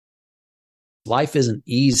life isn't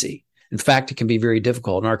easy. In fact, it can be very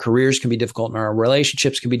difficult, and our careers can be difficult, and our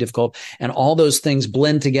relationships can be difficult, and all those things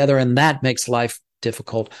blend together, and that makes life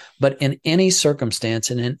difficult. But in any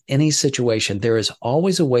circumstance and in any situation, there is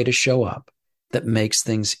always a way to show up that makes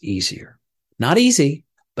things easier. Not easy,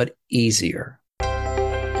 but easier.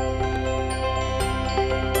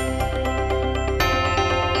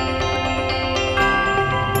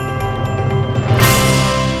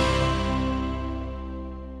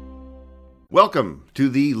 Welcome to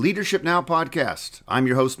the Leadership Now podcast. I'm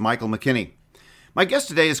your host, Michael McKinney. My guest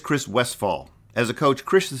today is Chris Westfall. As a coach,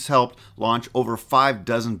 Chris has helped launch over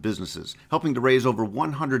 6 businesses, helping to raise over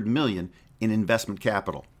 $100 million in investment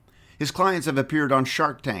capital. His clients have appeared on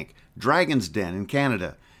Shark Tank, Dragon's Den in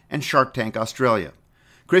Canada, and Shark Tank Australia.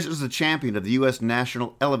 Chris is the champion of the U.S.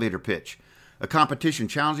 National Elevator Pitch, a competition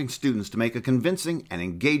challenging students to make a convincing and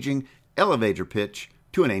engaging elevator pitch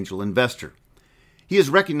to an angel investor. He is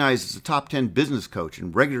recognized as a top 10 business coach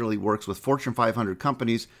and regularly works with Fortune 500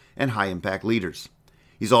 companies and high-impact leaders.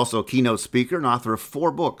 He's also a keynote speaker and author of 4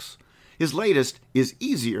 books. His latest is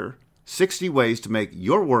Easier, 60 Ways to Make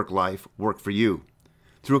Your Work Life Work for You.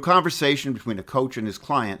 Through a conversation between a coach and his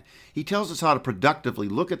client, he tells us how to productively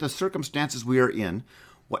look at the circumstances we are in,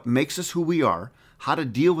 what makes us who we are, how to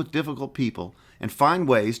deal with difficult people, and find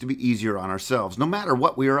ways to be easier on ourselves, no matter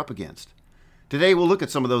what we are up against. Today, we'll look at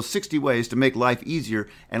some of those 60 ways to make life easier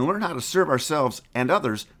and learn how to serve ourselves and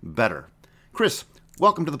others better. Chris,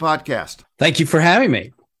 welcome to the podcast. Thank you for having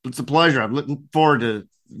me. It's a pleasure. I'm looking forward to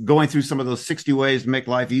going through some of those 60 ways to make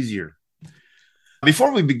life easier.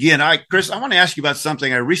 Before we begin, Chris, I want to ask you about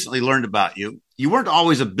something I recently learned about you. You weren't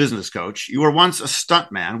always a business coach. You were once a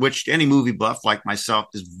stuntman, which any movie buff like myself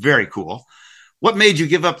is very cool. What made you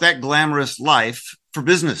give up that glamorous life for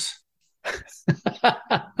business?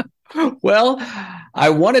 Well,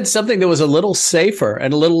 I wanted something that was a little safer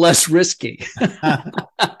and a little less risky.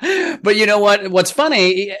 But you know what? What's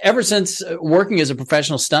funny, ever since working as a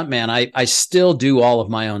professional stuntman, I still do all of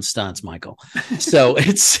my own stunts, Michael. So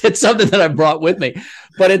it's something that I brought with me.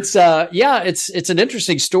 But it's an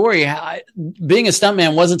interesting story. Being a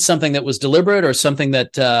stuntman wasn't something that was deliberate or something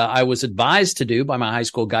that I was advised to do by my high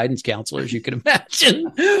school guidance counselor, as you can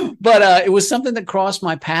imagine. But it was something that crossed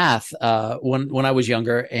my path when I was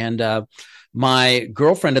younger. And my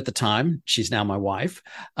girlfriend at the time, she's now my wife,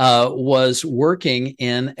 was working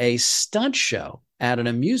in a stunt show at an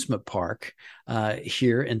amusement park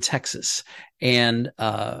here in Texas. And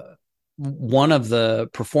one of the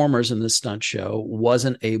performers in the stunt show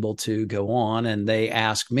wasn't able to go on, and they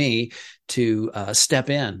asked me to step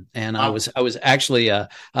in. And I was actually an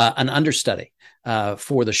understudy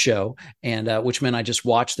for the show, and which meant I just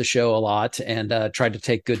watched the show a lot and tried to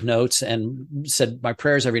take good notes and said my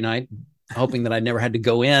prayers every night, hoping that I never had to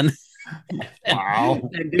go in.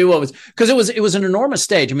 And do what was, because it was an enormous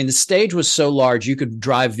stage. I mean, the stage was so large you could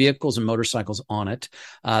drive vehicles and motorcycles on it.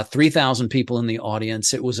 3,000 people in the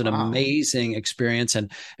audience. It was an amazing experience.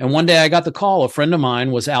 And one day I got the call. A friend of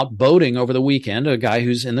mine was out boating over the weekend, a guy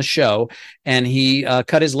who's in the show, and he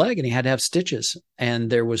cut his leg and he had to have stitches.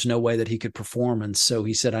 And there was no way that he could perform. And so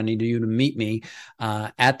he said, I need you to meet me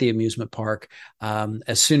at the amusement park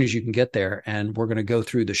as soon as you can get there. And we're going to go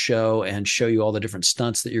through the show and show you all the different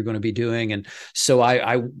stunts that you're going to be doing. And so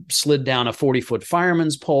I slid down a 40-foot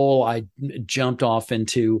fireman's pole. I jumped off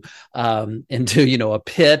into a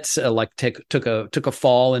pit, took a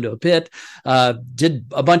fall into a pit, did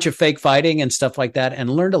a bunch of fake fighting and stuff like that,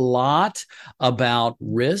 and learned a lot about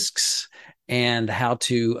risks and how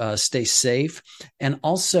to stay safe. And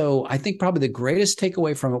also, I think probably the greatest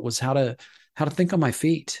takeaway from it was how to think on my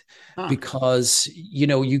feet, because,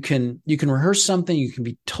 you can rehearse something, you can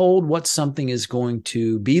be told what something is going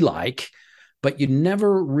to be like, but you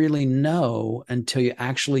never really know until you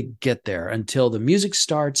actually get there, until the music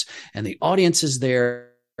starts and the audience is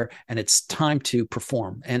there and it's time to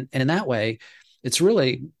perform. And in that way, it's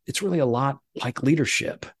really a lot like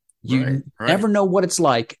leadership. You never know what it's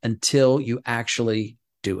like until you actually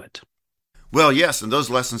do it. Well, yes, and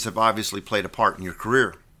those lessons have obviously played a part in your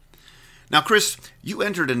career. Now, Chris, you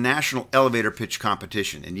entered a national elevator pitch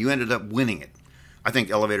competition, and you ended up winning it. I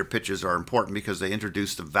think elevator pitches are important because they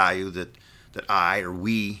introduce the value that I or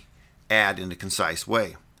we add in a concise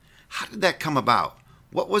way. How did that come about?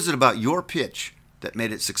 What was it about your pitch that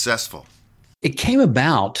made it successful? It came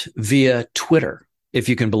about via Twitter, if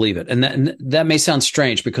you can believe it. And that may sound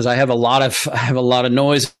strange because I have a lot of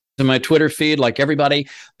noise in my Twitter feed like everybody,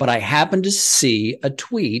 but I happened to see a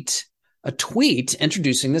tweet a tweet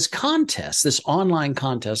introducing this contest, this online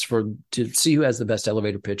contest to see who has the best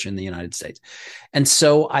elevator pitch in the United States. And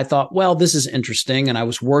so I thought, well, this is interesting. And I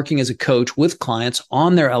was working as a coach with clients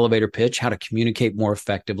on their elevator pitch, how to communicate more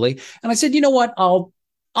effectively. And I said, you know what? I'll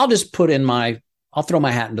just I'll throw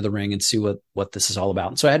my hat into the ring and see what this is all about.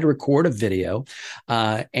 And so I had to record a video.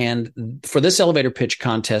 And for this elevator pitch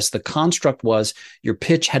contest, the construct was your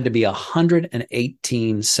pitch had to be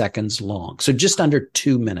 118 seconds long. So just under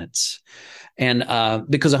 2 minutes. And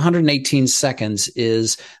because 118 seconds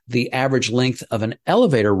is the average length of an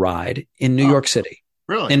elevator ride in New York City.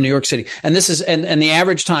 Really? In New York City. And this is, and the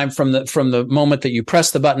average time from the moment that you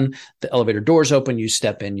press the button, the elevator doors open, you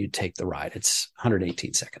step in, you take the ride. It's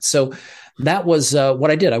 118 seconds. So that was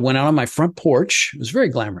what I did. I went out on my front porch. It was very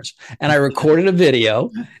glamorous. And I recorded a video,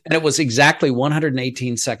 and it was exactly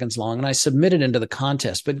 118 seconds long. And I submitted into the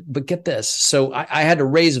contest. But get this. So I had to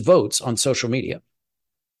raise votes on social media.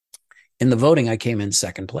 In the voting, I came in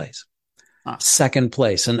second place. Second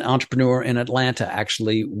place. An entrepreneur in Atlanta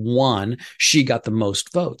actually won. She got the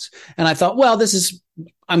most votes. And I thought, well,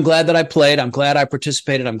 I'm glad that I played. I'm glad I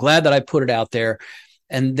participated. I'm glad that I put it out there.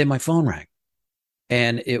 And then my phone rang.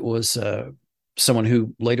 And it was someone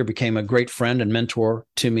who later became a great friend and mentor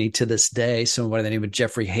to me to this day, someone by the name of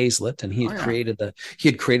Jeffrey Hazlett. And he had created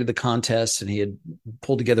the contest, and he had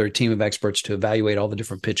pulled together a team of experts to evaluate all the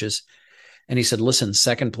different pitches. And he said, listen,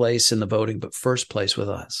 second place in the voting, but first place with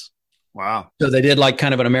us. Wow. So they did like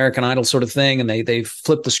kind of an American Idol sort of thing. And they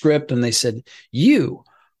flipped the script and they said, you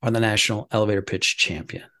are the national elevator pitch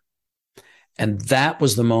champion. And that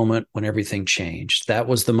was the moment when everything changed. That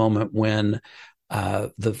was the moment when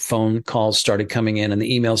the phone calls started coming in and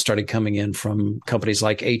the emails started coming in from companies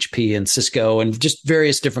like HP and Cisco and just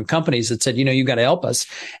various different companies that said, you got to help us.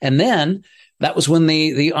 And then that was when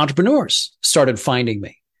the entrepreneurs started finding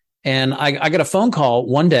me. And I got a phone call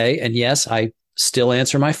one day, and yes, I still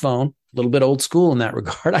answer my phone. A little bit old school in that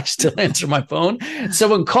regard. I still answer my phone.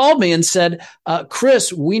 Someone called me and said,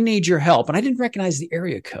 Chris, we need your help. And I didn't recognize the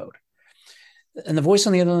area code. And the voice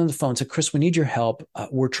on the other end of the phone said, Chris, we need your help.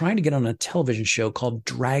 We're trying to get on a television show called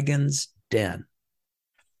Dragon's Den.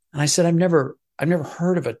 And I said, I've never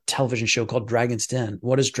heard of a television show called Dragon's Den.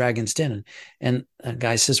 What is Dragon's Den? And a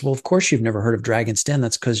guy says, well, of course you've never heard of Dragon's Den.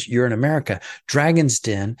 That's because you're in America. Dragon's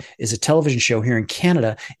Den is a television show here in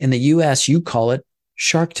Canada. In the US, you call it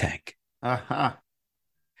Shark Tank. Uh-huh.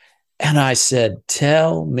 And I said,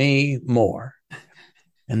 tell me more.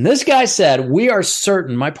 And this guy said, we are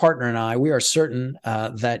certain, my partner and I, we are certain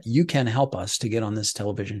that you can help us to get on this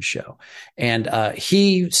television show. And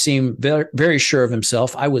he seemed very, very sure of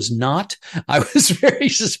himself. I was not. I was very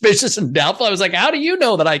suspicious and doubtful. I was like, how do you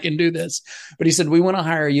know that I can do this? But he said, we want to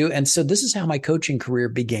hire you. And so this is how my coaching career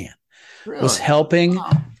began. Really? Was helping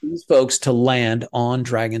these folks to land on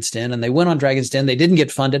Dragon's Den. And they went on Dragon's Den. They didn't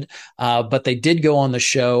get funded, but they did go on the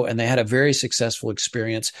show, and they had a very successful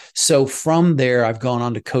experience. So from there, I've gone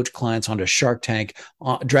on to coach clients onto Shark Tank,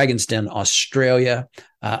 Dragon's Den Australia.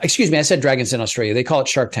 Excuse me, I said Dragon's Den Australia. They call it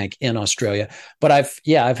Shark Tank in Australia. But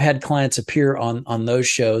I've had clients appear on those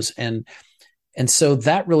shows. And so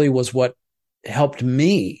that really was what helped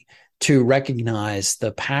me to recognize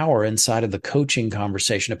the power inside of the coaching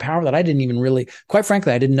conversation, a power that I didn't even really, quite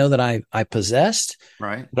frankly, I didn't know that I possessed.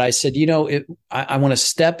 Right. But I said, I want to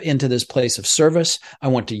step into this place of service. I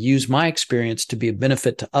want to use my experience to be a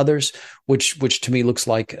benefit to others, which to me looks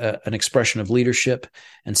like an expression of leadership.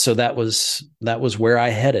 And so that was where I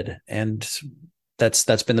headed. And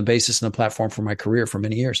that's been the basis and the platform for my career for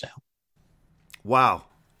many years now. Wow.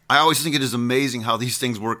 I always think it is amazing how these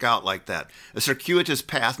things work out like that. A circuitous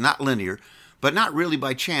path, not linear, but not really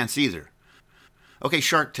by chance either. Okay,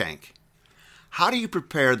 Shark Tank. How do you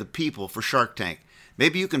prepare the people for Shark Tank?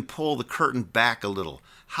 Maybe you can pull the curtain back a little.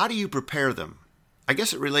 How do you prepare them? I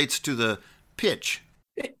guess it relates to the pitch.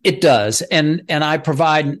 It does. And I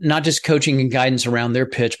provide not just coaching and guidance around their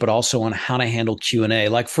pitch, but also on how to handle Q&A.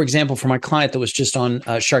 Like, for example, for my client that was just on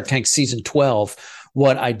Shark Tank season 12,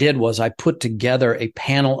 what I did was I put together a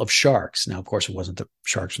panel of sharks. Now, of course, it wasn't the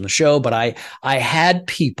sharks from the show, but I had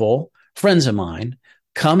people, friends of mine,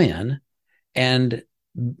 come in and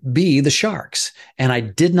be the sharks. And I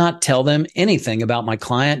did not tell them anything about my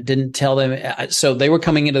client, didn't tell them. So they were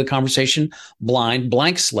coming into the conversation blind,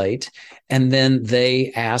 blank slate. And then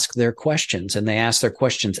they asked their questions, and they asked their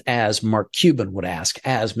questions as Mark Cuban would ask,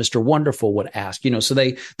 as Mr. Wonderful would ask, so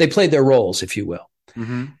they played their roles, if you will.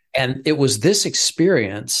 Mm-hmm. And it was this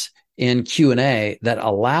experience in Q&A that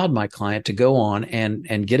allowed my client to go on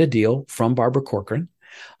and get a deal from Barbara Corcoran,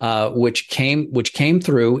 which came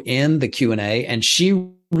through in the Q&A. And she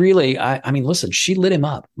really, listen, she lit him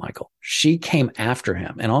up, Michael. She came after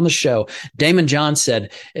him. And on the show, Damon John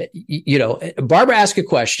said, Barbara asked a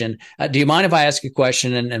question. Do you mind if I ask a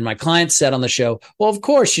question? And my client said on the show, well, of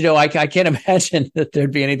course, I can't imagine that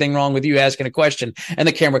there'd be anything wrong with you asking a question. And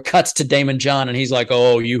the camera cuts to Damon John and he's like,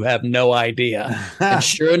 oh, you have no idea. And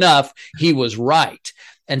sure enough, he was right.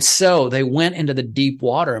 And so they went into the deep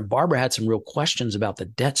water, and Barbara had some real questions about the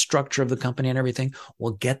debt structure of the company and everything.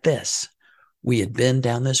 Well, get this. We had been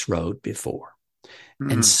down this road before.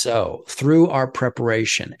 And so through our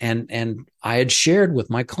preparation, and I had shared with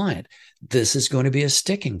my client, this is going to be a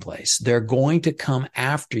sticking place. They're going to come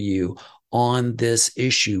after you on this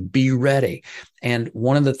issue. Be ready. And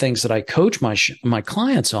one of the things that I coach my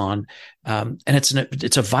clients on, and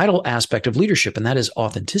it's a vital aspect of leadership, and that is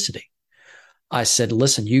authenticity. I said,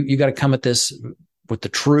 listen, you got to come at this with the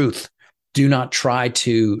truth. Do not try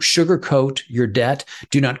to sugarcoat your debt.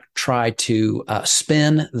 Do not try to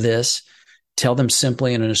spin this. Tell them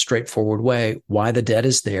simply and in a straightforward way why the debt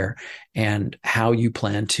is there and how you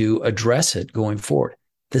plan to address it going forward.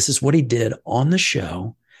 This is what he did on the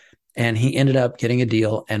show. And he ended up getting a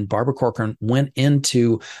deal. And Barbara Corcoran went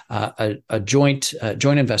into a joint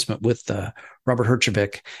investment with Robert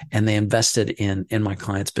Herjavec, and they invested in my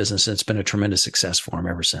client's business. And it's been a tremendous success for him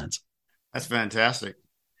ever since. That's fantastic.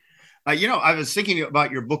 I was thinking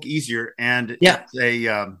about your book, Easier, and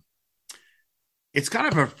it's kind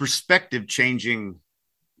of a perspective changing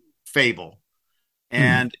fable.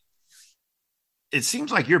 And it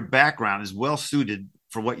seems like your background is well suited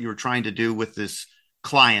for what you were trying to do with this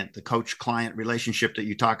client, the coach-client relationship that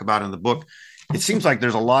you talk about in the book. It seems like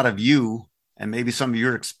there's a lot of you and maybe some of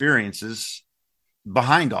your experiences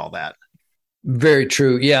behind all that. Very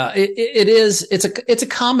true. Yeah, it is. It's a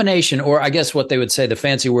combination, or I guess what they would say, the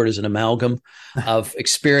fancy word is an amalgam of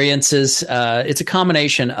experiences. It's a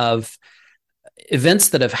combination of events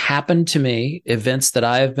that have happened to me, events that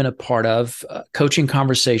I have been a part of, coaching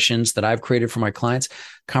conversations that I've created for my clients,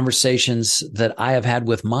 conversations that I have had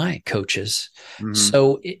with my coaches.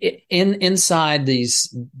 So inside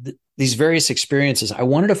these various experiences, I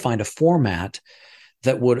wanted to find a format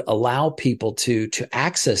that would allow people to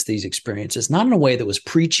access these experiences, not in a way that was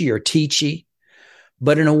preachy or teachy,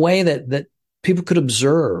 but in a way that people could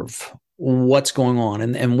observe what's going on.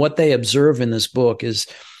 And what they observe in this book is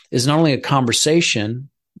not only a conversation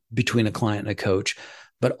between a client and a coach,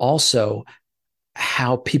 but also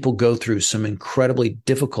how people go through some incredibly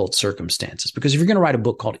difficult circumstances. Because if you're going to write a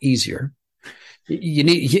book called Easier, you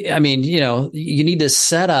need to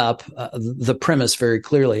set up the premise very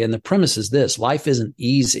clearly. And the premise is this: life isn't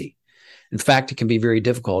easy. In fact, it can be very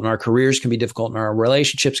difficult, and our careers can be difficult, and our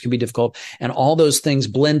relationships can be difficult, and all those things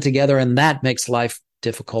blend together, and that makes life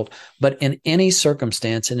difficult. But in any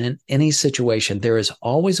circumstance and in any situation, there is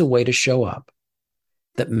always a way to show up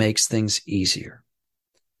that makes things easier.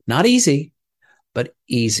 Not easy, but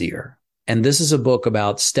easier. And this is a book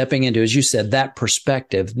about stepping into, as you said, that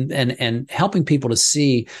perspective and helping people to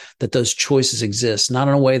see that those choices exist, not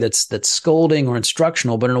in a way that's scolding or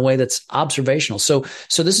instructional, but in a way that's observational. So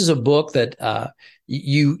this is a book that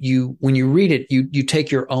you when you read it, you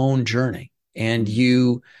take your own journey and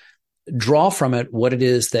you draw from it what it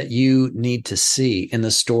is that you need to see in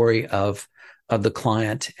the story of the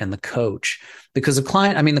client and the coach. Because the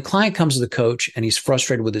client comes to the coach and he's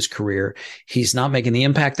frustrated with his career. He's not making the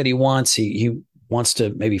impact that he wants. He wants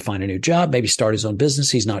to maybe find a new job, maybe start his own business.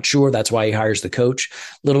 He's not sure. That's why he hires the coach.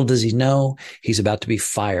 Little does he know, he's about to be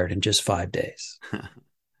fired in just 5 days.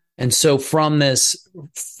 And so from this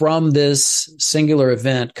singular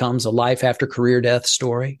event comes a life after career death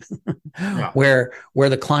story where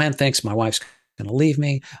the client thinks, my wife's going to leave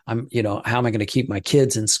me. How am I going to keep my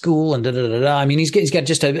kids in school? And I mean, he's got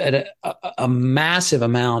just a massive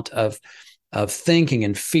amount of thinking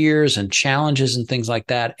and fears and challenges and things like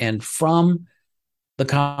that. And from the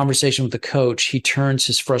conversation with the coach, he turns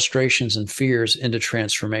his frustrations and fears into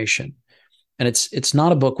transformation. And it's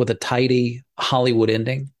not a book with a tidy Hollywood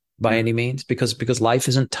ending by any means, because life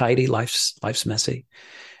isn't tidy. Life's messy.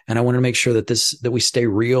 And I want to make sure that we stay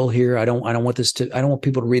real here. I don't want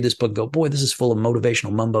people to read this book and go, boy, this is full of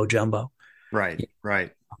motivational mumbo jumbo. Right.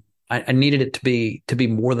 I needed it to be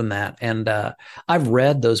more than that. And I've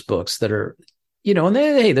read those books that are, and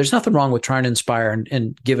there's nothing wrong with trying to inspire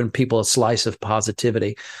and giving people a slice of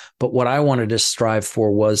positivity. But what I wanted to strive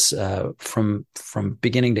for was from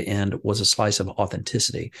beginning to end was a slice of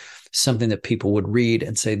authenticity, something that people would read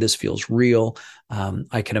and say, this feels real.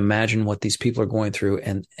 I can imagine what these people are going through,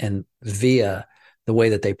 and via the way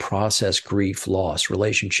that they process grief, loss,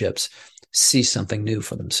 relationships, see something new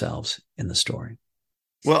for themselves in the story.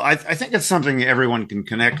 Well, I think it's something everyone can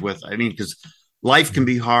connect with. I mean, because life can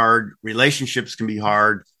be hard, relationships can be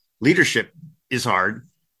hard, leadership is hard.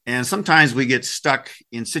 And sometimes we get stuck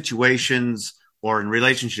in situations or in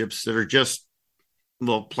relationships that are just,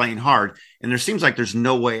 well, plain hard. And there seems like there's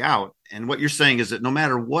no way out. And what you're saying is that no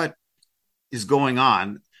matter what is going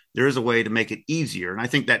on, there is a way to make it easier. And I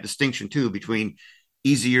think that distinction too between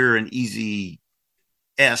easier and easy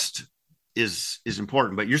is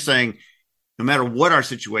important. But you're saying no matter what our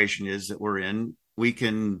situation is that we're in, we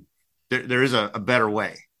can, there is a better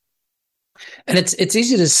way. And it's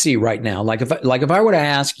easy to see right now. Like if I were to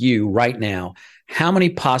ask you right now, how many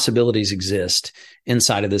possibilities exist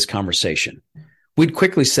inside of this conversation? We'd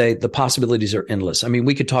quickly say the possibilities are endless. I mean,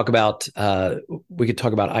 we could talk about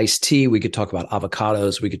iced tea. We could talk about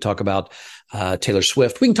avocados. We could talk about Taylor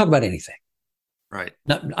Swift. We can talk about anything. Right.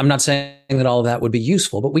 Now, I'm not saying that all of that would be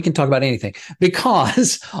useful, but we can talk about anything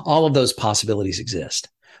because all of those possibilities exist.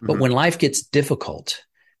 But when life gets difficult,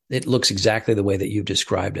 it looks exactly the way that you've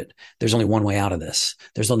described it. There's only one way out of this.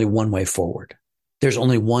 There's only one way forward. There's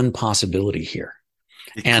only one possibility here.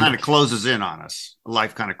 It kind of closes in on us.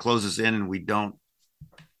 Life kind of closes in and we don't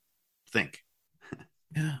think.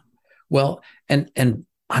 Yeah. Well, and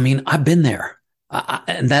I mean, I've been there.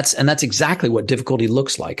 And that's exactly what difficulty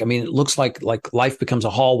looks like. I mean, it looks like life becomes a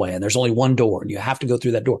hallway and there's only one door and you have to go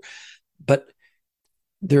through that door. But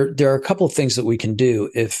there are a couple of things that we can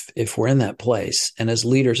do if we're in that place. And as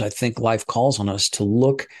leaders, I think life calls on us to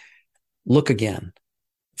look again.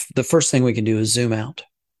 The first thing we can do is zoom out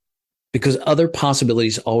because other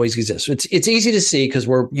possibilities always exist. It's easy to see because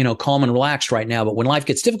we're, calm and relaxed right now. But when life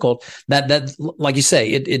gets difficult, that like you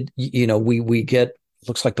say, we get,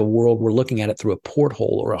 looks like the world, we're looking at it through a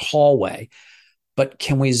porthole or a hallway. But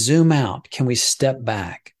can we zoom out? Can we step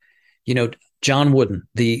back? John Wooden,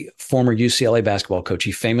 the former UCLA basketball coach,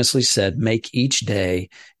 he famously said, make each day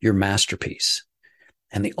your masterpiece.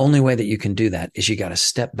 And the only way that you can do that is you got to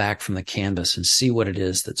step back from the canvas and see what it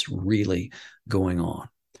is that's really going on.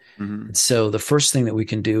 Mm-hmm. And so the first thing that we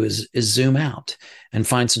can do is zoom out and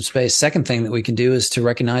find some space. Second thing that we can do is to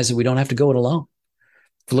recognize that we don't have to go it alone.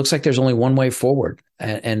 If it looks like there's only one way forward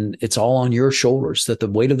and it's all on your shoulders, that the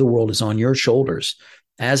weight of the world is on your shoulders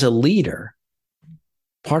as a leader,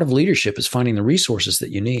 part of leadership is finding the resources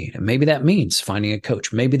that you need. And maybe that means finding a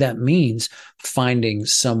coach. Maybe that means finding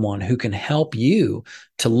someone who can help you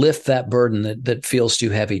to lift that burden that feels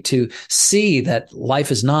too heavy, to see that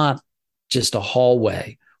life is not just a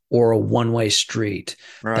hallway or a one-way street,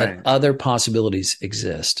 right, that other possibilities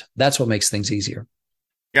exist. That's what makes things easier.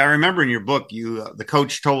 Yeah, I remember in your book, the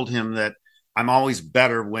coach told him that I'm always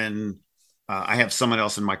better when I have someone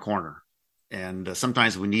else in my corner. And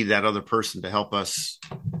sometimes we need that other person to help us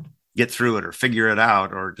get through it or figure it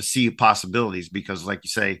out or to see possibilities because, like you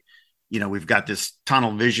say, we've got this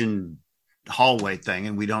tunnel vision hallway thing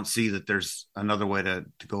and we don't see that there's another way to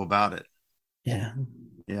go about it. Yeah.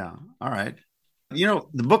 Yeah. All right. The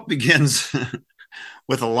book begins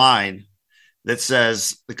with a line that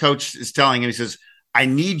says, the coach is telling him, he says, I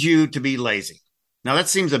need you to be lazy. Now that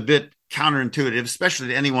seems a bit counterintuitive, especially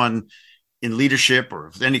to anyone in leadership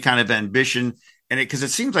or any kind of ambition. And because it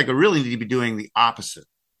seems like I really need to be doing the opposite.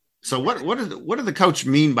 So what did the coach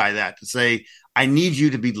mean by that? To say, I need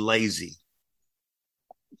you to be lazy.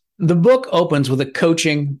 The book opens with a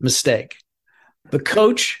coaching mistake. The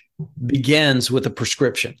coach begins with a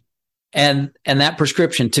prescription. And that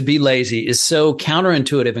prescription to be lazy is so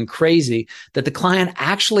counterintuitive and crazy that the client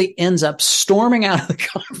actually ends up storming out of the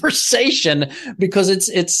conversation because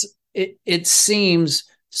it seems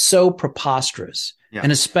so preposterous. Yeah.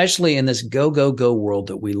 And especially in this go, go, go world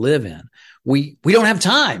that we live in, we don't have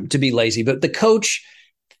time to be lazy, but the coach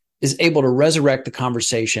is able to resurrect the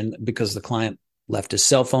conversation because the client left his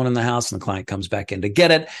cell phone in the house and the client comes back in to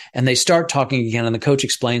get it. And they start talking again. And the coach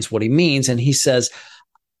explains what he means. And he says,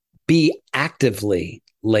 be actively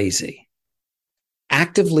lazy.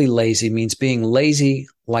 Actively lazy means being lazy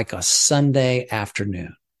like a Sunday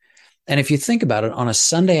afternoon. And if you think about it, on a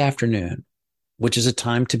Sunday afternoon, which is a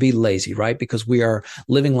time to be lazy, right? Because we are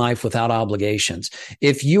living life without obligations.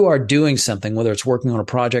 If you are doing something, whether it's working on a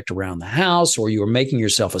project around the house, or you are making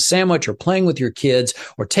yourself a sandwich, or playing with your kids,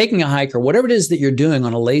 or taking a hike, or whatever it is that you're doing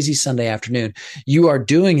on a lazy Sunday afternoon, you are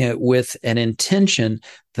doing it with an intention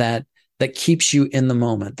that keeps you in the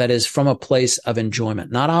moment, that is from a place of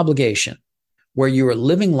enjoyment, not obligation, where you are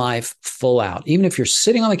living life full out. Even if you're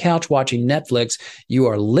sitting on the couch watching Netflix, you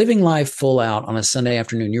are living life full out on a Sunday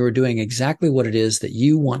afternoon. You are doing exactly what it is that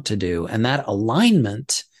you want to do. And that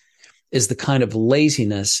alignment is the kind of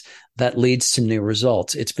laziness that leads to new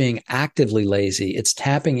results. It's being actively lazy. It's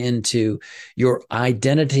tapping into your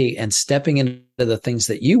identity and stepping into the things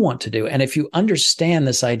that you want to do. And if you understand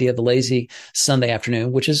this idea of the lazy Sunday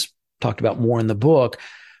afternoon, which is talked about more in the book,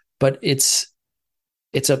 but it's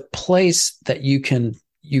a place that you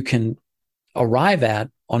can arrive at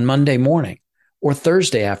on Monday morning or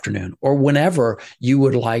Thursday afternoon or whenever you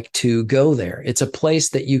would like to go there. It's a place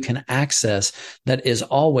that you can access that is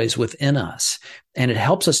always within us. And it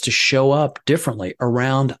helps us to show up differently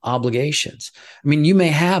around obligations. I mean, you may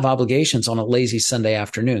have obligations on a lazy Sunday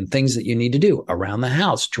afternoon, things that you need to do around the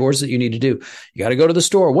house, chores that you need to do. You got to go to the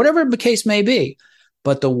store, whatever the case may be.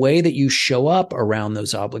 But the way that you show up around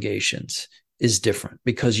those obligations is different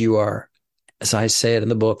because you are, as I say it in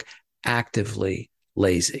the book, actively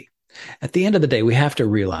lazy. At the end of the day, we have to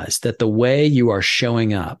realize that the way you are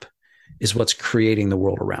showing up is what's creating the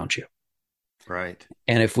world around you. Right.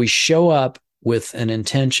 And if we show up with an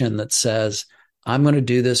intention that says, I'm going to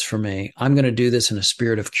do this for me, I'm going to do this in a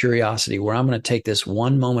spirit of curiosity where I'm going to take this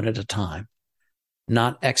one moment at a time,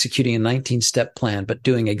 not executing a 19-step plan, but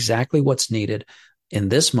doing exactly what's needed in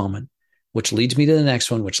this moment, which leads me to the next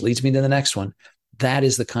one, which leads me to the next one. That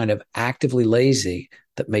is the kind of actively lazy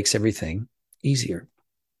that makes everything easier.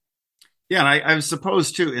 Yeah, and I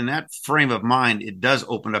suppose too, in that frame of mind, it does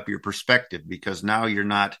open up your perspective because now you're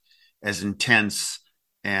not as intense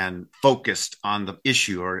and focused on the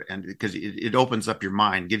issue, and because it opens up your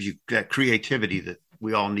mind, gives you that creativity that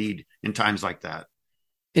we all need in times like that.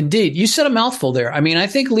 Indeed. You said a mouthful there. I mean, I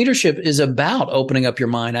think leadership is about opening up your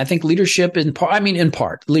mind. I think leadership in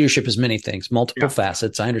part, leadership is many things, multiple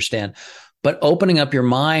facets. I understand. But opening up your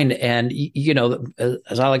mind and,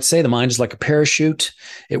 as I like to say, the mind is like a parachute.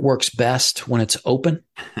 It works best when it's open.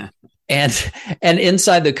 and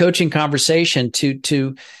inside the coaching conversation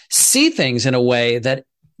to see things in a way that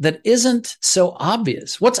isn't so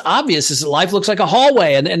obvious. What's obvious is that life looks like a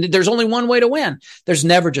hallway and there's only one way to win. There's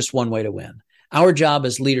never just one way to win. Our job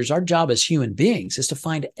as leaders, our job as human beings is to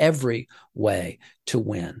find every way to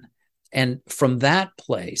win. And from that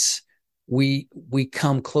place, we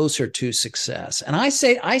come closer to success. And I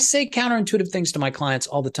say counterintuitive things to my clients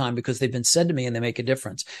all the time because they've been said to me and they make a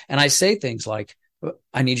difference. And I say things like,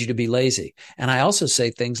 I need you to be lazy. And I also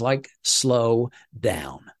say things like slow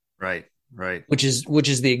down. Right. Which is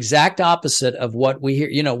the exact opposite of what we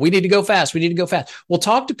hear. We need to go fast. We need to go fast. Well,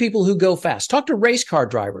 talk to people who go fast. Talk to race car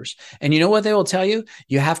drivers. And you know what they will tell you?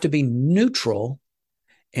 You have to be neutral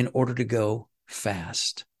in order to go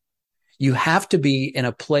fast. You have to be in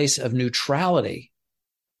a place of neutrality,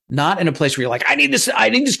 not in a place where you're like, I need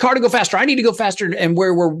this car to go faster. I need to go faster. And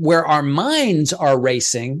where our minds are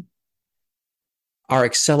racing, our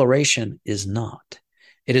acceleration is not.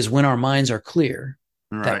 It is when our minds are clear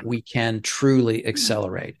that we can truly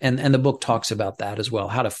accelerate. And the book talks about that as well,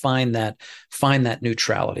 how to find that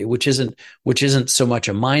neutrality, which isn't so much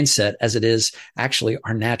a mindset as it is actually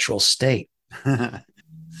our natural state.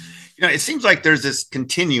 It seems like there's this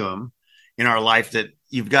continuum in our life that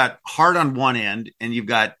you've got hard on one end and you've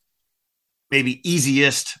got maybe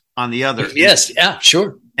easiest on the other. Yes. Yeah,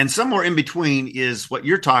 sure. And somewhere in between is what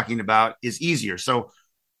you're talking about is easier. So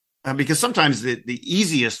because sometimes the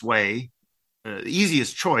easiest way, the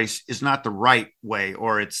easiest choice is not the right way,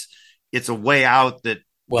 or it's a way out that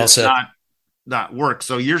does not work.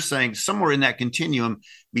 So you're saying somewhere in that continuum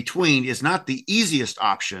between is not the easiest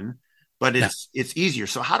option, but it's easier.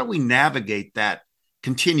 So how do we navigate that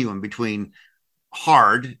continuum between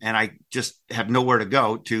hard and I just have nowhere to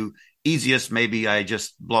go to easiest, maybe I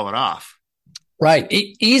just blow it off? Right.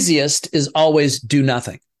 Easiest is always do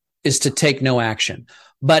nothing, is to take no action.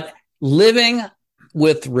 But living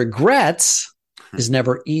with regrets is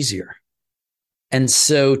never easier. And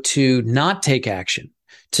so to not take action,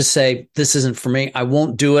 to say, this isn't for me, I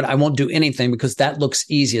won't do it, I won't do anything because that looks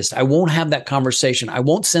easiest. I won't have that conversation. I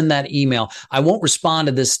won't send that email. I won't respond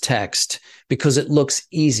to this text because it looks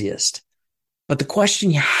easiest. But the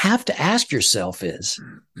question you have to ask yourself is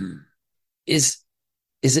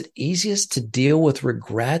it easiest to deal with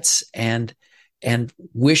regrets and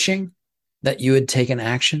wishing that you had taken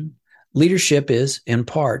action? Leadership is, in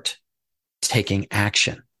part, taking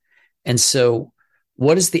action. And so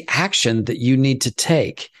what is the action that you need to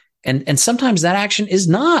take? And sometimes that action is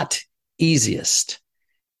not easiest.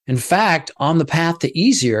 In fact, on the path to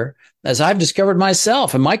easier, as I've discovered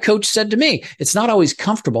myself, and my coach said to me, it's not always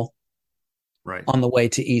comfortable on the way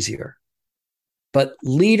to easier. But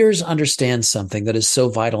leaders understand something that is so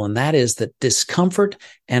vital, and that is that discomfort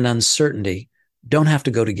and uncertainty don't have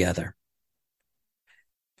to go together.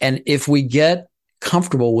 And if we get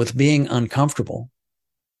comfortable with being uncomfortable,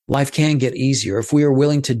 life can get easier if we are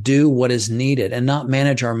willing to do what is needed and not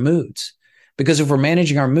manage our moods. Because if we're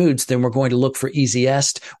managing our moods, then we're going to look for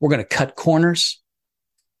easiest. We're going to cut corners.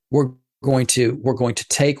 We might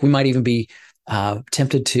even be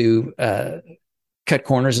tempted to cut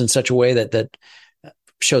corners in such a way that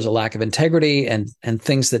shows a lack of integrity and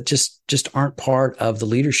things that just aren't part of the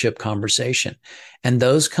leadership conversation. And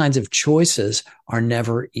those kinds of choices are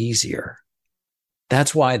never easier.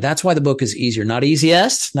 That's why the book is easier, not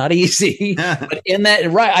easiest, not easy, but in that,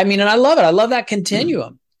 right. I mean, and I love it. I love that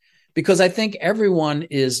continuum because I think everyone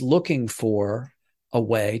is looking for a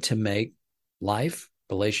way to make life,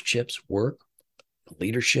 relationships, work,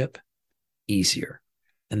 leadership easier.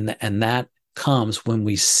 And that comes when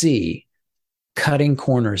we see cutting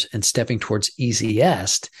corners and stepping towards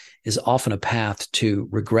easiest is often a path to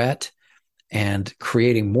regret and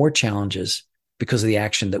creating more challenges because of the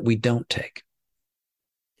action that we don't take.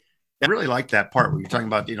 I really like that part where you're talking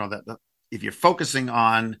about, that if you're focusing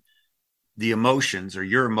on the emotions or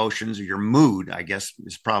your mood, I guess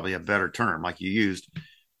is probably a better term, like you used,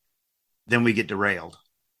 then we get derailed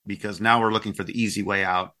because now we're looking for the easy way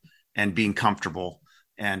out and being comfortable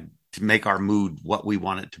and to make our mood what we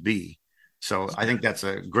want it to be. So I think that's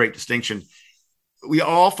a great distinction. We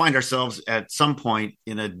all find ourselves at some point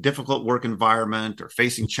in a difficult work environment or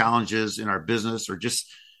facing challenges in our business or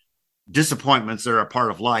just disappointments that are a part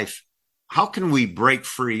of life. How can we break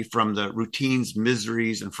free from the routines,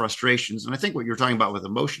 miseries, and frustrations? And I think what you're talking about with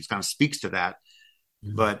emotions kind of speaks to that.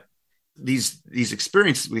 Mm-hmm. But these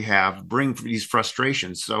experiences we have bring these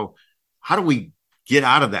frustrations. So how do we get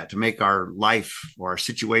out of that to make our life or our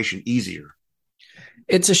situation easier?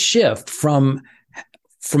 It's a shift from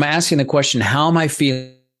asking the question, how am I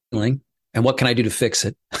feeling and what can I do to fix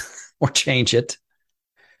it or change it,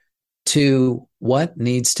 to what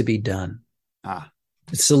needs to be done.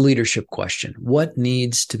 It's a leadership question. What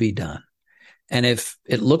needs to be done? And if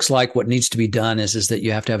it looks like what needs to be done is that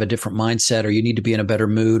you have to have a different mindset, or you need to be in a better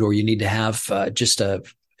mood, or you need to have just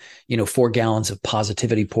 4 gallons of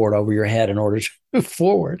positivity poured over your head in order to move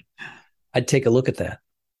forward, I'd take a look at that.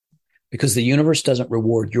 Because the universe doesn't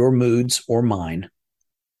reward your moods or mine.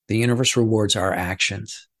 The universe rewards our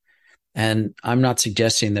actions. And I'm not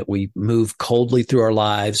suggesting that we move coldly through our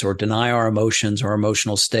lives or deny our emotions or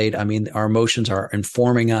emotional state. I mean, our emotions are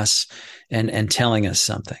informing us and telling us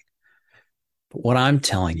something. But what I'm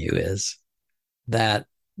telling you is that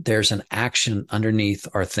there's an action underneath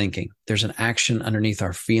our thinking. There's an action underneath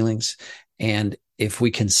our feelings. And if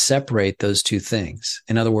we can separate those two things,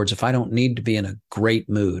 in other words, if I don't need to be in a great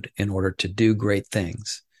mood in order to do great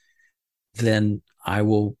things, then I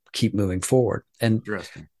will keep moving forward. And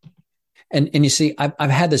interesting. And you see, I've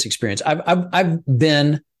had this experience. I've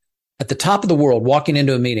been at the top of the world walking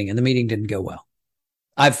into a meeting, and the meeting didn't go well.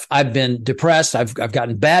 I've been depressed. I've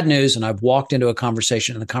gotten bad news, and I've walked into a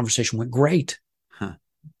conversation, and the conversation went great.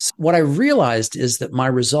 So what I realized is that my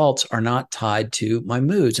results are not tied to my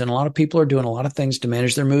moods, and a lot of people are doing a lot of things to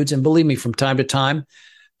manage their moods. And believe me, from time to time,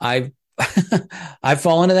 I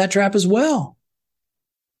fall into that trap as well.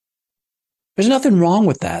 There's nothing wrong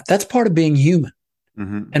with that. That's part of being human.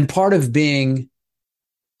 Mm-hmm. And part of being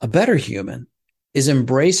a better human is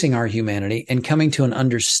embracing our humanity and coming to an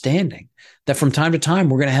understanding that from time to time,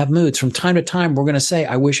 we're going to have moods. From time to time, we're going to say,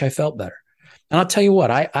 I wish I felt better. And I'll tell you what,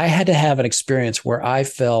 I had to have an experience where I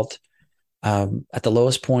felt at the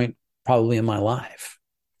lowest point probably in my life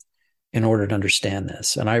in order to understand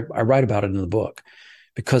this. And I write about it in the book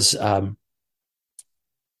because during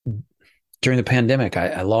the pandemic,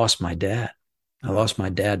 I lost my dad. I lost my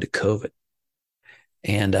dad to COVID.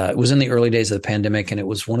 And it was in the early days of the pandemic. And it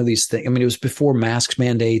was one of these things. I mean, it was before masks,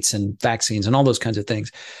 mandates, and vaccines and all those kinds of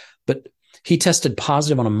things. But he tested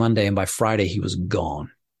positive on a Monday, and by Friday, he was gone.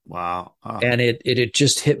 Wow. And it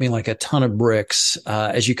just hit me like a ton of bricks,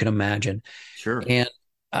 as you can imagine. Sure. And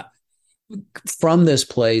from this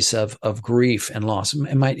place of grief and loss,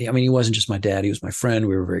 he wasn't just my dad. He was my friend.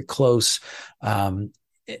 We were very close. From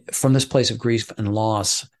this place of grief and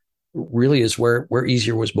loss really is where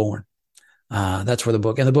Easier was born. That's where the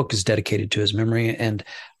book is dedicated to his memory. And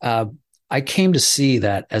I came to see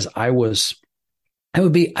that as I'd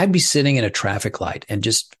be sitting in a traffic light and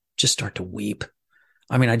just start to weep.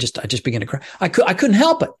 I mean, I just began to cry. I couldn't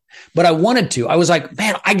help it, but I wanted to. I was like,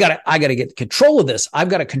 man, I gotta get control of this. I've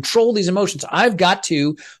got to control these emotions. I've got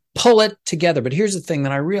to pull it together. But here's the thing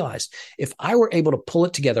that I realized: if I were able to pull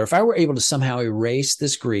it together, if I were able to somehow erase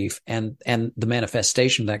this grief and the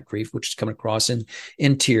manifestation of that grief, which is coming across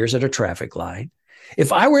in tears at a traffic light,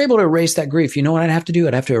 if I were able to erase that grief, you know what I'd have to do?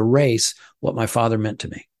 I'd have to erase what my father meant to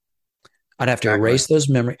me. I'd have to erase those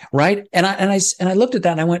memories, right? And I looked at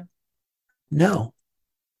that and I went, no.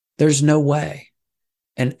 There's no way.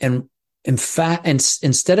 And in fact,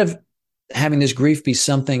 instead of having this grief be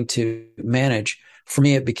something to manage, for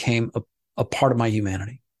me, it became a part of my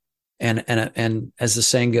humanity. And as the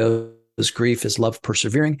saying goes, grief is love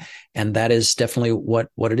persevering. And that is definitely what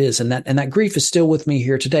it is. And that grief is still with me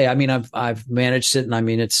here today. I mean, I've managed it. And I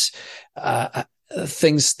mean, it's,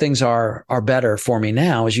 things are better for me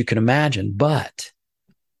now, as you can imagine. But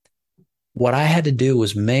what I had to do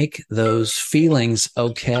was make those feelings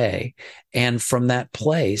okay. And from that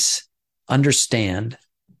place, understand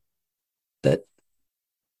that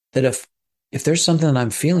if there's something that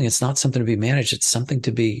I'm feeling, it's not something to be managed. It's something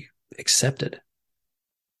to be accepted.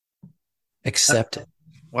 Accepted.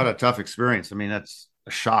 What a tough experience. I mean, that's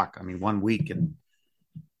a shock. I mean, 1 week and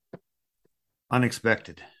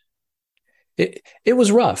unexpected. It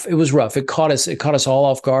was rough. It was rough. It caught us all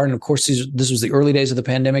off guard. And of course, this was the early days of the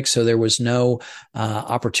pandemic. So there was no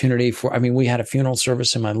opportunity we had a funeral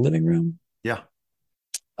service in my living room. Yeah.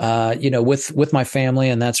 With my family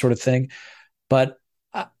and that sort of thing. But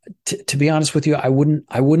to be honest with you, I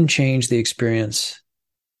wouldn't change the experience.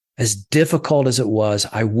 As difficult as it was,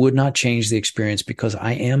 I would not change the experience, because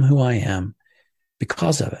I am who I am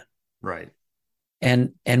because of it. Right.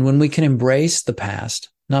 And when we can embrace the past,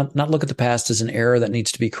 not look at the past as an error that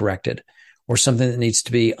needs to be corrected or something that needs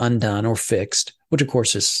to be undone or fixed, which of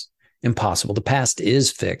course is impossible. The past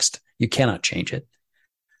is fixed. You cannot change it.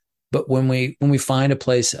 But when we find a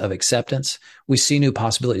place of acceptance, we see new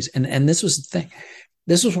possibilities. And this was the thing.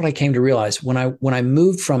 This was what I came to realize when I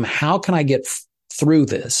moved from how can I get through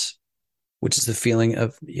this, which is the feeling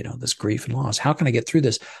of, this grief and loss. How can I get through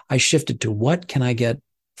this? I shifted to what can I get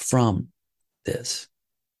from this?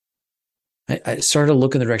 I started to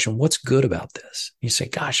look in the direction, what's good about this? You say,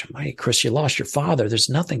 gosh, Chris, you lost your father. There's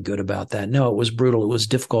nothing good about that. No, it was brutal. It was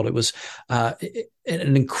difficult. It was an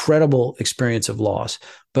incredible experience of loss.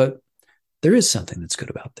 But there is something that's good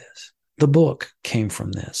about this. The book came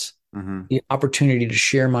from this. Mm-hmm. The opportunity to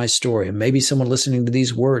share my story. And maybe someone listening to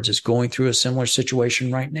these words is going through a similar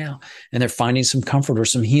situation right now, and they're finding some comfort or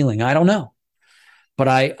some healing. I don't know.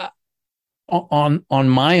 But on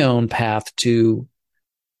my own path to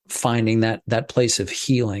finding that place of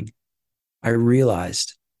healing, I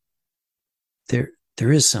realized there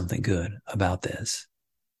is something good about this.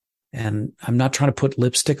 And I'm not trying to put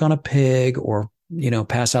lipstick on a pig or,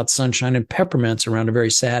 pass out sunshine and peppermints around a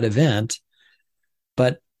very sad event.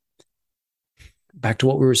 But back to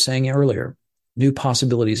what we were saying earlier, new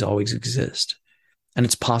possibilities always exist. And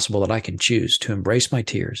it's possible that I can choose to embrace my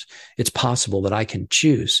tears. It's possible that I can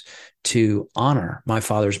choose to honor my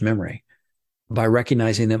father's memory by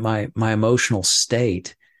recognizing that my emotional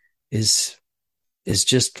state is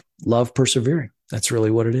just love persevering. That's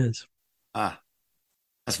really what it is.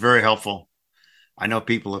 That's very helpful. I know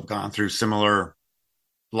people have gone through similar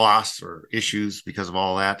loss or issues because of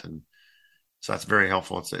all that. And so that's very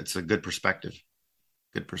helpful. It's a good perspective.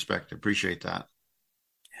 Good perspective. Appreciate that.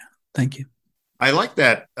 Yeah. Thank you. I like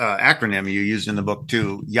that acronym you used in the book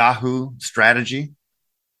too, Yahoo strategy.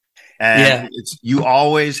 And it's, you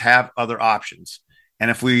always have other options. And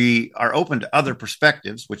if we are open to other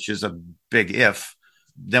perspectives, which is a big if,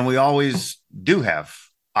 then we always do have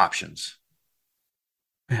options.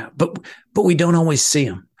 Yeah, but we don't always see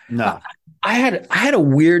them. No. I had a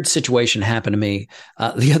weird situation happen to me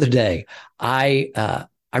the other day. I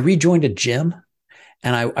rejoined a gym.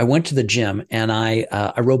 And I went to the gym and I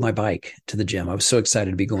rode my bike to the gym. I was so excited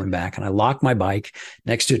to be going back, and I locked my bike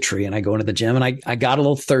next to a tree, and I go into the gym, and I got a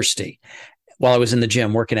little thirsty while I was in the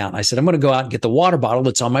gym working out. And I said, I'm going to go out and get the water bottle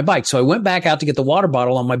that's on my bike. So I went back out to get the water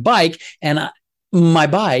bottle on my bike, and my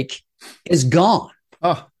bike is gone.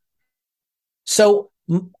 Oh, so,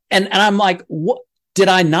 and I'm like, what? Did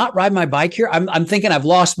I not ride my bike here? I'm thinking I've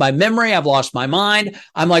lost my memory. I've lost my mind.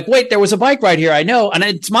 I'm like, wait, there was a bike right here. I know. And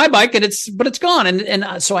it's my bike, but it's gone.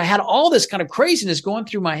 And so I had all this kind of craziness going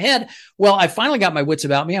through my head. Well, I finally got my wits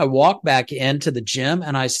about me. I walked back into the gym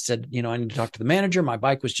and I said, I need to talk to the manager. My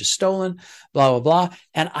bike was just stolen, blah, blah, blah.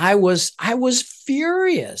 And I was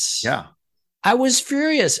furious. Yeah. I was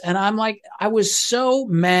furious. And I'm like, I was so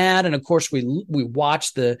mad. And of course we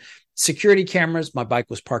watched the security cameras. My bike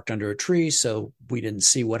was parked under a tree, so we didn't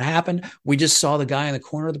see what happened. We just saw the guy in the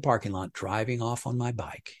corner of the parking lot driving off on my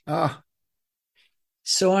bike.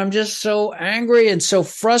 So I'm just so angry and so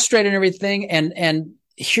frustrated and everything. And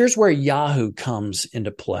here's where Yahoo comes into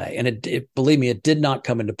play. And it believe me, it did not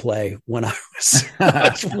come into play when I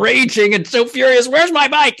was raging and so furious. Where's my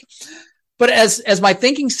bike? But as my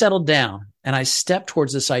thinking settled down, and I stepped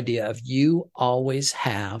towards this idea of you always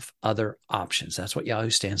have other options. That's what Yahoo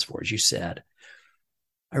stands for, as you said.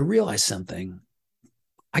 I realized something.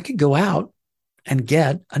 I could go out and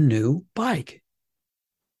get a new bike.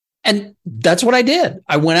 And that's what I did.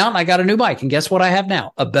 I went out and I got a new bike. And guess what I have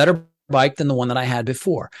now? A better bike than the one that I had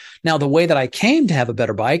before. Now, the way that I came to have a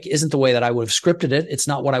better bike isn't the way that I would have scripted it. It's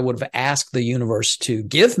not what I would have asked the universe to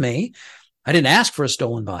give me. I didn't ask for a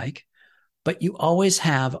stolen bike, but you always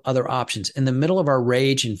have other options. In the middle of our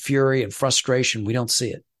rage and fury and frustration, we don't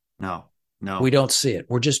see it. No. We don't see it.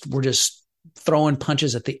 We're just throwing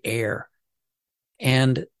punches at the air.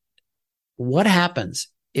 And what happens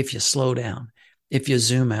if you slow down, if you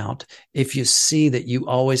zoom out, if you see that you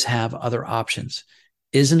always have other options?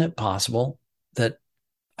 Isn't it possible that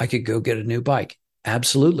I could go get a new bike?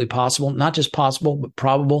 Absolutely possible. Not just possible, but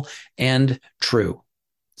probable and true.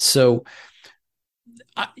 So,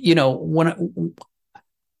 when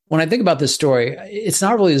I think about this story, it's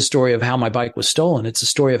not really the story of how my bike was stolen. It's a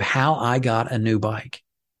story of how I got a new bike.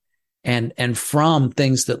 And from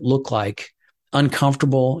things that look like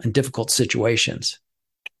uncomfortable and difficult situations,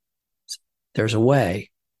 there's a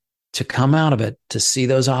way to come out of it, to see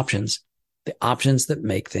those options, the options that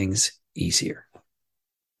make things easier.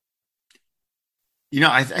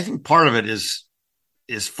 I think part of it is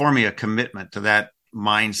forming a commitment to that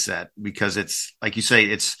mindset, because it's like you say,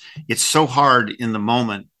 it's so hard in the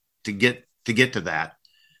moment to get to that.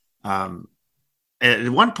 At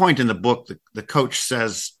one point in the book, the coach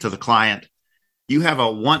says to the client, you have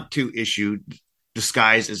a want to issue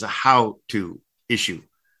disguised as a how to issue.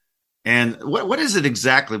 And what is it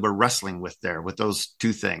exactly we're wrestling with there, with those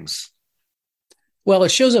two things? Well, it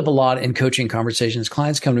shows up a lot in coaching conversations.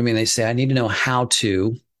 Clients come to me and they say, I need to know how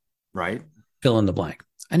to fill in the blank.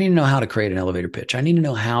 I need to know how to create an elevator pitch. I need to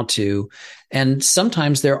know how to, and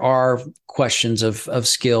sometimes there are questions of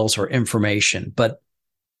skills or information, but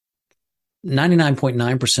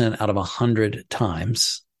 99.9% out of 100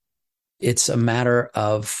 times, it's a matter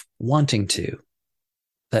of wanting to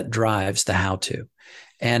that drives the how to.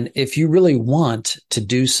 And if you really want to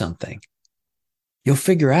do something, you'll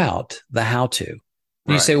figure out the how to.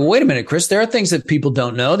 And you say, well, wait a minute, Chris, there are things that people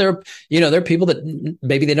don't know. There are people that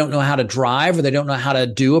maybe they don't know how to drive, or they don't know how to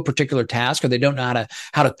do a particular task, or they don't know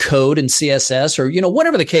how to code in CSS, or,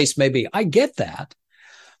 whatever the case may be. I get that.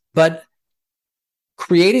 But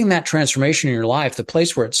creating that transformation in your life, the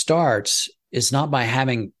place where it starts is not by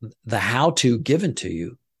having the how to given to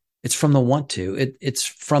you. It's from the want to. It's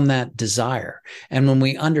from that desire. And when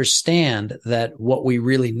we understand that what we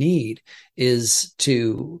really need is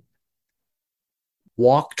to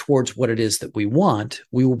walk towards what it is that we want,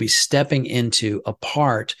 we will be stepping into a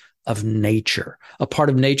part of nature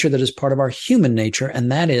that is part of our human nature.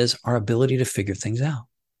 And that is our ability to figure things out.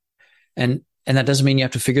 And that doesn't mean you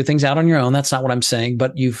have to figure things out on your own. That's not what I'm saying,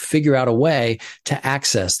 but you figure out a way to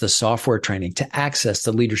access the software training, to access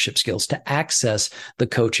the leadership skills, to access the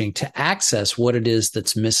coaching, to access what it is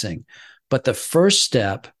that's missing. But the first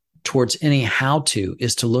step towards any how to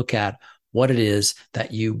is to look at what it is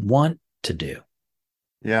that you want to do.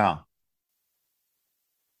 Yeah.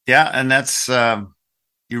 And that's,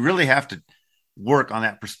 you really have to work on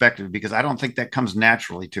that perspective, because I don't think that comes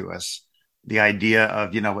naturally to us. The idea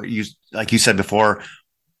of, like you said before,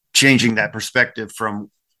 changing that perspective from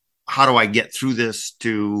how do I get through this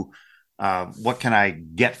to what can I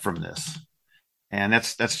get from this? And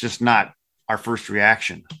that's just not our first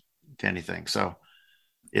reaction to anything. So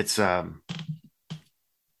it's not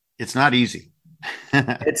easy.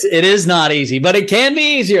 It is not easy, but it can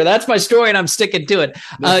be easier. That's my story, and I'm sticking to it.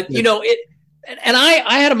 And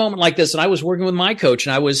I had a moment like this, and I was working with my coach,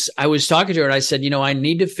 and I was talking to her, and I said, I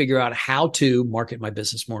need to figure out how to market my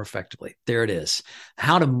business more effectively. There it is.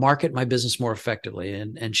 How to market my business more effectively.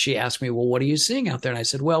 And she asked me, well, what are you seeing out there? And I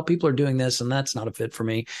said, well, people are doing this, and that's not a fit for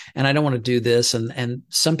me. And I don't want to do this. And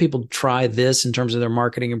some people try this in terms of their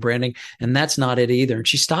marketing and branding, and that's not it either. And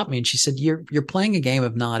she stopped me and she said, you're playing a game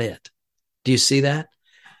of not it. Do you see that?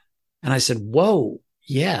 And I said, whoa,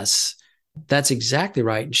 yes, that's exactly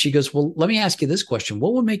right. And she goes, well, let me ask you this question.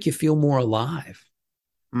 What would make you feel more alive?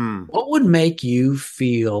 What would make you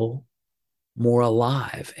feel more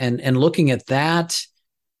alive? And looking at that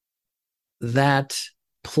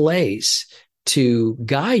place to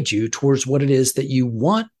guide you towards what it is that you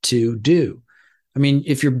want to do. I mean,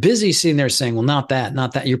 if you're busy sitting there saying, well, not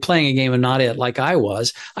that, you're playing a game of not it, like I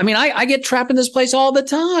was. I mean, I get trapped in this place all the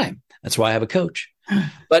time. That's why I have a coach.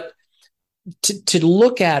 But to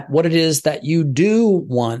look at what it is that you do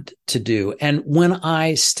want to do. And when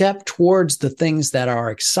I step towards the things that are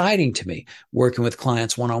exciting to me, working with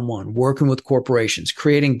clients one-on-one, working with corporations,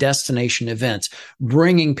 creating destination events,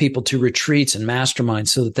 bringing people to retreats and masterminds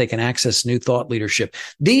so that they can access new thought leadership.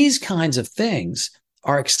 These kinds of things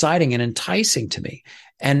are exciting and enticing to me.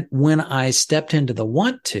 And when I stepped into the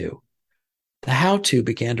want to, the how to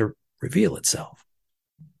began to reveal itself.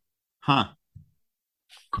 Huh.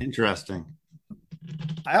 Interesting.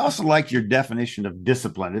 I also like your definition of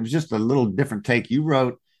discipline. It was just a little different take. You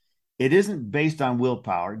wrote, it isn't based on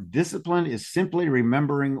willpower. Discipline is simply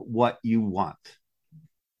remembering what you want,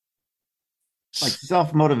 like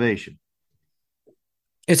self-motivation.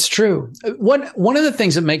 It's true. One of the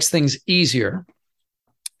things that makes things easier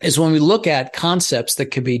is when we look at concepts that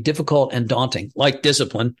could be difficult and daunting, like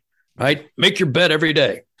discipline, right? Make your bed every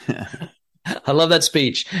day. I love that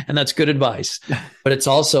speech, and that's good advice. But it's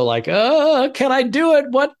also like, oh, can I do it?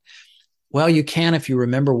 What? Well, you can if you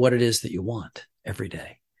remember what it is that you want every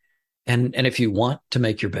day. And if you want to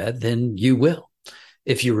make your bed, then you will,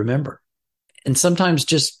 if you remember. And sometimes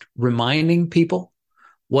just reminding people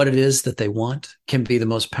what it is that they want can be the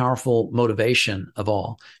most powerful motivation of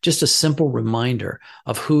all. Just a simple reminder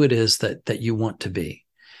of who it is that you want to be.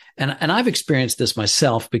 And I've experienced this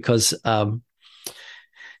myself because, and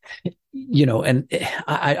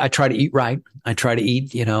I try to eat right. I try to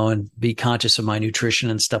eat, and be conscious of my nutrition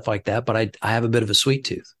and stuff like that. But I have a bit of a sweet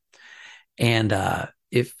tooth. And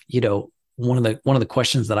if, one of the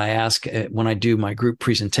questions that I ask when I do my group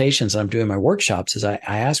presentations, I'm doing my workshops, is I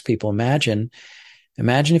ask people, imagine,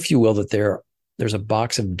 if you will, that there's a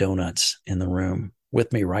box of donuts in the room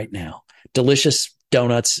with me right now. Delicious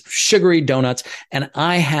donuts, sugary donuts. And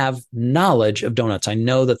I have knowledge of donuts. I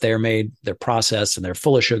know that they're processed and they're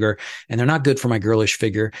full of sugar and they're not good for my girlish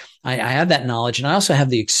figure. I have that knowledge. And I also have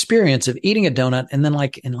the experience of eating a donut. And then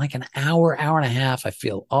in an hour and a half, I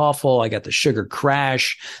feel awful. I got the sugar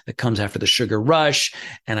crash that comes after the sugar rush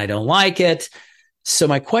and I don't like it. So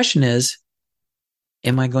my question is,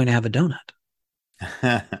 am I going to have a donut?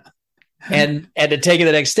 And to take it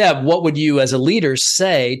the next step, what would you as a leader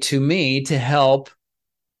say to me to help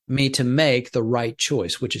me to make the right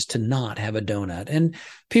choice, which is to not have a donut? And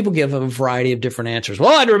people give a variety of different answers.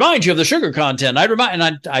 Well, I'd remind you of the sugar content.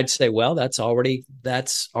 I'd say, well, that's already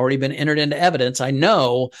been entered into evidence. I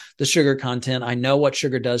know the sugar content. I know what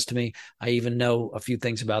sugar does to me. I even know a few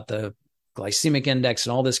things about the glycemic index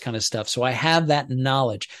and all this kind of stuff. So I have that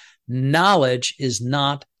knowledge. Knowledge is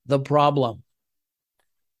not the problem.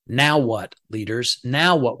 Now what, leaders?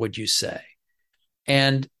 Now what would you say?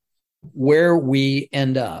 And where we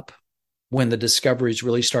end up when the discoveries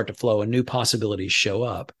really start to flow and new possibilities show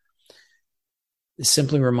up is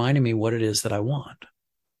simply reminding me what it is that I want.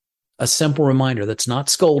 A simple reminder that's not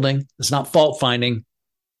scolding, it's not fault finding,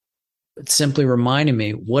 but simply reminding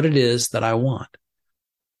me what it is that I want.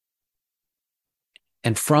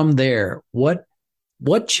 And from there, what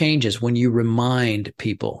changes when you remind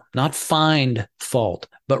people, not find fault,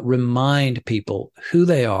 but remind people who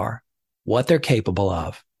they are, what they're capable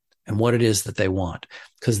of, and what it is that they want?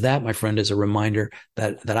 Because that, my friend, is a reminder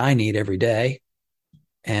that I need every day.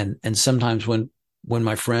 And sometimes when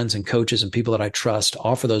my friends and coaches and people that I trust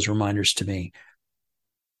offer those reminders to me,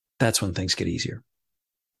 that's when things get easier.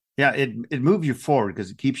 Yeah, it moves you forward because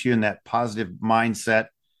it keeps you in that positive mindset.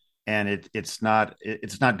 And it's not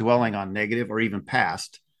dwelling on negative or even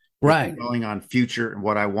past. Right. It's dwelling on future and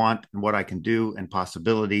what I want and what I can do and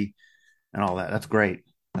possibility and all that. That's great.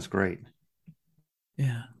 That's great.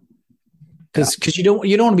 Yeah. Because you don't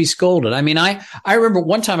want to be scolded. I mean, I remember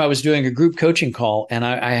one time I was doing a group coaching call and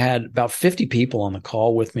I had about 50 people on the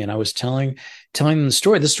call with me, and I was telling them the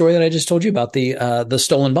story that I just told you about, the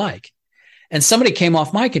stolen bike. And somebody came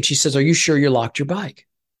off mic and she says, "Are you sure you locked your bike?"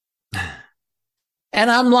 And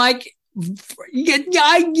I'm like,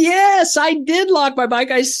 yes, I did lock my bike.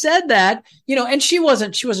 I said that, and she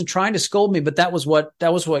wasn't trying to scold me, but that was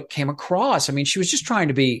what came across. I mean, she was just trying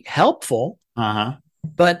to be helpful.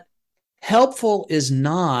 But helpful is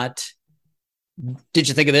not, did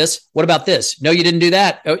you think of this? What about this? No, you didn't do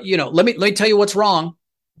that. Let me tell you what's wrong.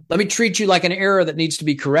 Let me treat you like an error that needs to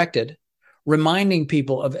be corrected. Reminding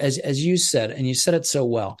people of, as you said, and you said it so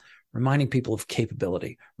well, reminding people of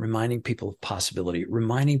capability, reminding people of possibility,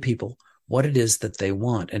 reminding people what it is that they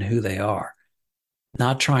want and who they are.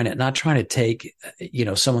 Not trying to take,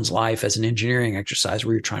 someone's life as an engineering exercise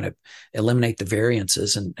where you're trying to eliminate the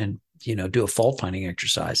variances and do a fault finding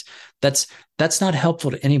exercise. That's not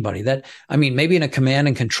helpful to anybody. Maybe in a command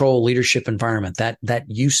and control leadership environment that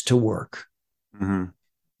used to work. Mm-hmm.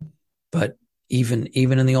 But even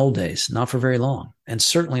in the old days, not for very long, and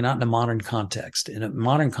certainly not in a modern context. In a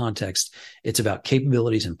modern context, it's about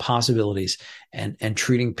capabilities and possibilities and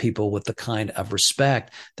treating people with the kind of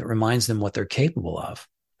respect that reminds them what they're capable of.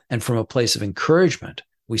 And from a place of encouragement,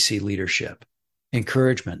 we see leadership.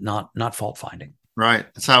 Encouragement, not fault finding. Right.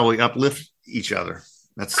 That's how we uplift each other.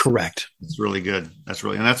 That's correct. That's really good.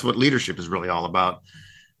 And that's what leadership is really all about.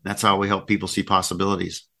 That's how we help people see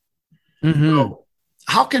possibilities. Mm-hmm. So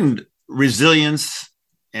how can resilience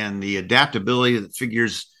and the adaptability that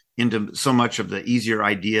figures into so much of the easier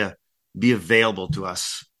idea be available to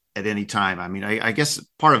us at any time. I mean, I guess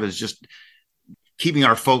part of it is just keeping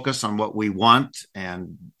our focus on what we want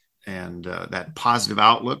and that positive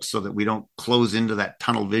outlook so that we don't close into that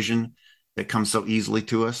tunnel vision that comes so easily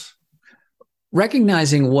to us.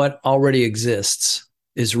 Recognizing what already exists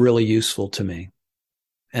is really useful to me,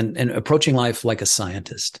 and approaching life like a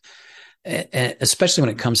scientist, especially when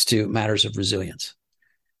it comes to matters of resilience.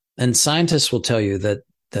 And scientists will tell you that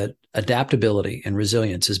adaptability and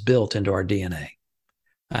resilience is built into our DNA.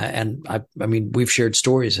 And I mean, we've shared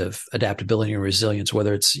stories of adaptability and resilience,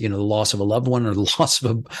 whether it's, the loss of a loved one or the loss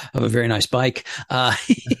of a very nice bike. I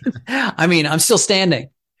mean, I'm still standing.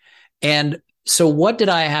 And so what did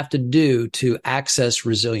I have to do to access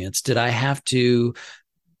resilience? Did I have to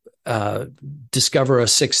discover a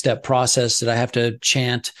 6-step process? Did I have to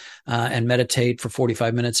chant and meditate for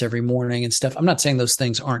 45 minutes every morning and stuff? I'm not saying those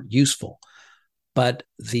things aren't useful, but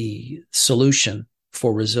the solution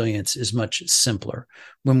for resilience is much simpler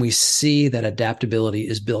when we see that adaptability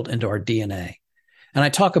is built into our DNA. And I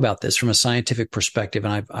talk about this from a scientific perspective.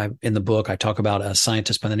 And I in the book, I talk about a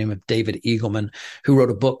scientist by the name of David Eagleman, who wrote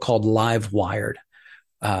a book called Live Wired.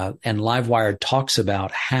 And Live Wired talks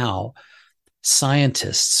about how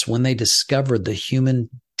scientists, when they discovered the human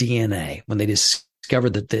DNA, when they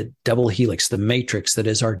discovered that the double helix, the matrix that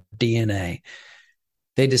is our DNA,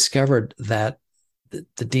 they discovered that the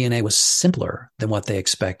DNA was simpler than what they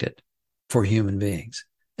expected for human beings,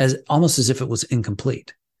 almost as if it was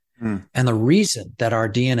incomplete. And the reason that our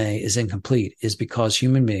DNA is incomplete is because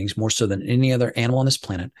human beings, more so than any other animal on this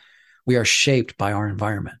planet, we are shaped by our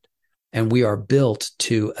environment and we are built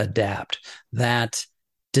to adapt. That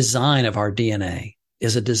design of our DNA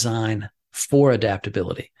is a design for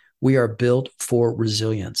adaptability. We are built for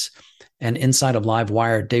resilience. And inside of Live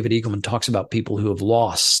Wire, David Eagleman talks about people who have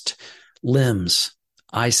lost limbs,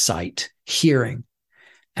 eyesight, hearing,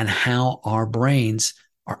 and how our brains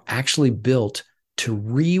are actually built to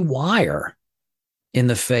rewire in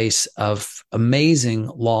the face of amazing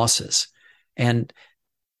losses. And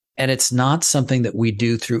it's not something that we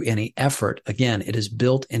do through any effort. Again, it is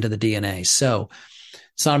built into the DNA. So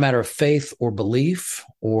it's not a matter of faith or belief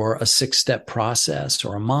or a 6-step process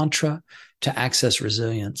or a mantra to access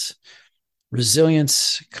resilience.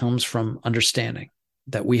 Resilience comes from understanding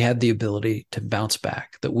that we have the ability to bounce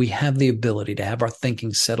back, that we have the ability to have our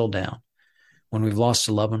thinking settle down when we've lost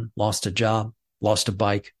a loved one, lost a job, lost a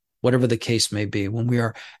bike, whatever the case may be, when we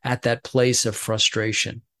are at that place of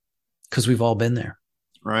frustration, because we've all been there.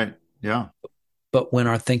 Right. Yeah. But when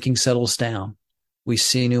our thinking settles down, we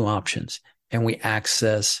see new options and we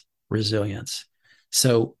access resilience.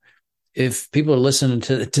 So if people are listening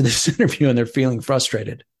to this interview and they're feeling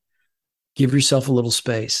frustrated, give yourself a little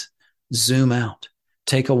space, zoom out,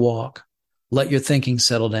 take a walk, let your thinking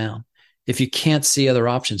settle down. If you can't see other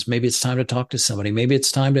options, maybe it's time to talk to somebody. Maybe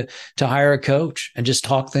it's time to hire a coach and just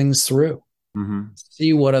talk things through. Mm-hmm.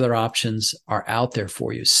 See what other options are out there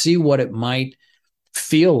for you. See what it might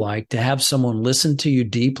feel like to have someone listen to you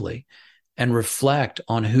deeply and reflect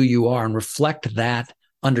on who you are and reflect that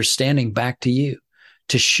understanding back to you,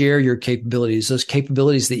 to share your capabilities, those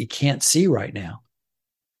capabilities that you can't see right now.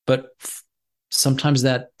 But sometimes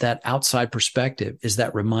that outside perspective is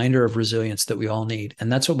that reminder of resilience that we all need. And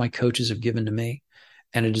that's what my coaches have given to me.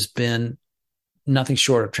 And it has been nothing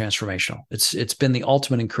short of transformational. It's been the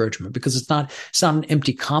ultimate encouragement, because it's not an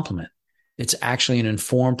empty compliment. It's actually an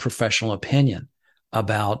informed professional opinion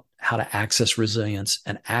about how to access resilience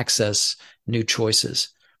and access new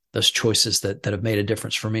choices, those choices that have made a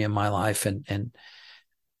difference for me in my life. And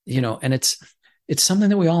it's something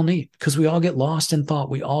that we all need, because we all get lost in thought.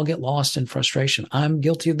 We all get lost in frustration. I'm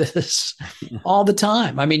guilty of this all the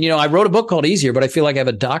time. I mean, I wrote a book called Easier, but I feel like I have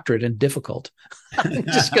a doctorate in difficult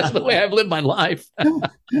just because of the way I've lived my life.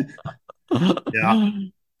 Yeah.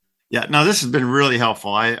 Yeah. No, this has been really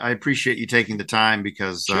helpful. I appreciate you taking the time,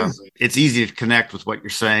 because sure. It's easy to connect with what you're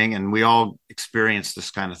saying, and we all experience this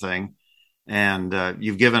kind of thing. And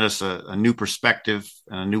you've given us a new perspective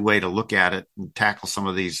and a new way to look at it and tackle some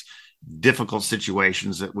of these difficult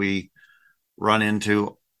situations that we run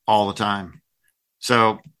into all the time.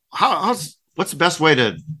 So what's the best way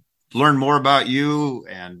to learn more about you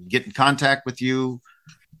and get in contact with you?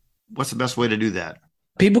 What's the best way to do that?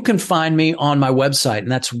 People can find me on my website,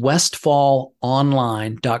 and that's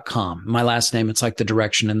westfallonline.com. My last name, it's like the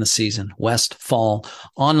direction in the season,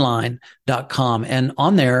 westfallonline.com. And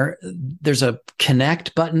on there, there's a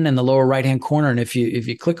connect button in the lower right-hand corner. And if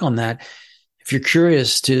you click on that, if you're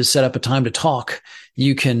curious to set up a time to talk,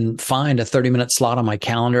 you can find a 30-minute slot on my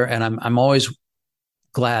calendar. And I'm always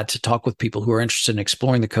glad to talk with people who are interested in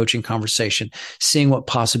exploring the coaching conversation, seeing what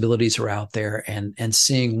possibilities are out there, and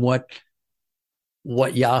seeing what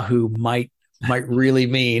Yahoo might really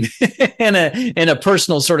mean in a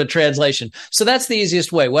personal sort of translation. So that's the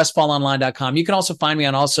easiest way, westfallonline.com. You can also find me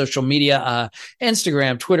on all social media,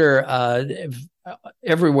 Instagram, Twitter,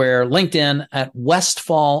 everywhere, LinkedIn at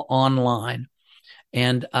Westfall Online.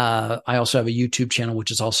 And I also have a YouTube channel,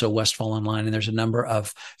 which is also Westfall Online. And there's a number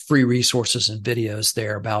of free resources and videos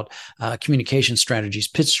there about communication strategies,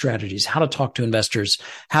 pitch strategies, how to talk to investors,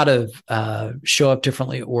 how to show up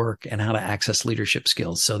differently at work, and how to access leadership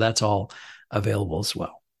skills. So that's all available as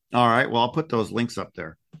well. All right. Well, I'll put those links up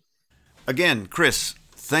there. Again, Chris,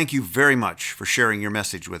 thank you very much for sharing your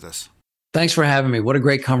message with us. Thanks for having me. What a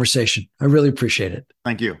great conversation. I really appreciate it.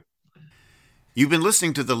 Thank you. You've been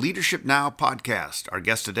listening to the Leadership Now podcast. Our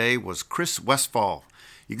guest today was Chris Westfall.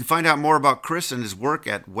 You can find out more about Chris and his work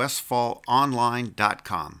at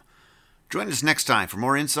westfallonline.com. Join us next time for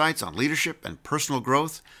more insights on leadership and personal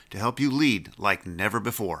growth to help you lead like never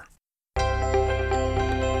before.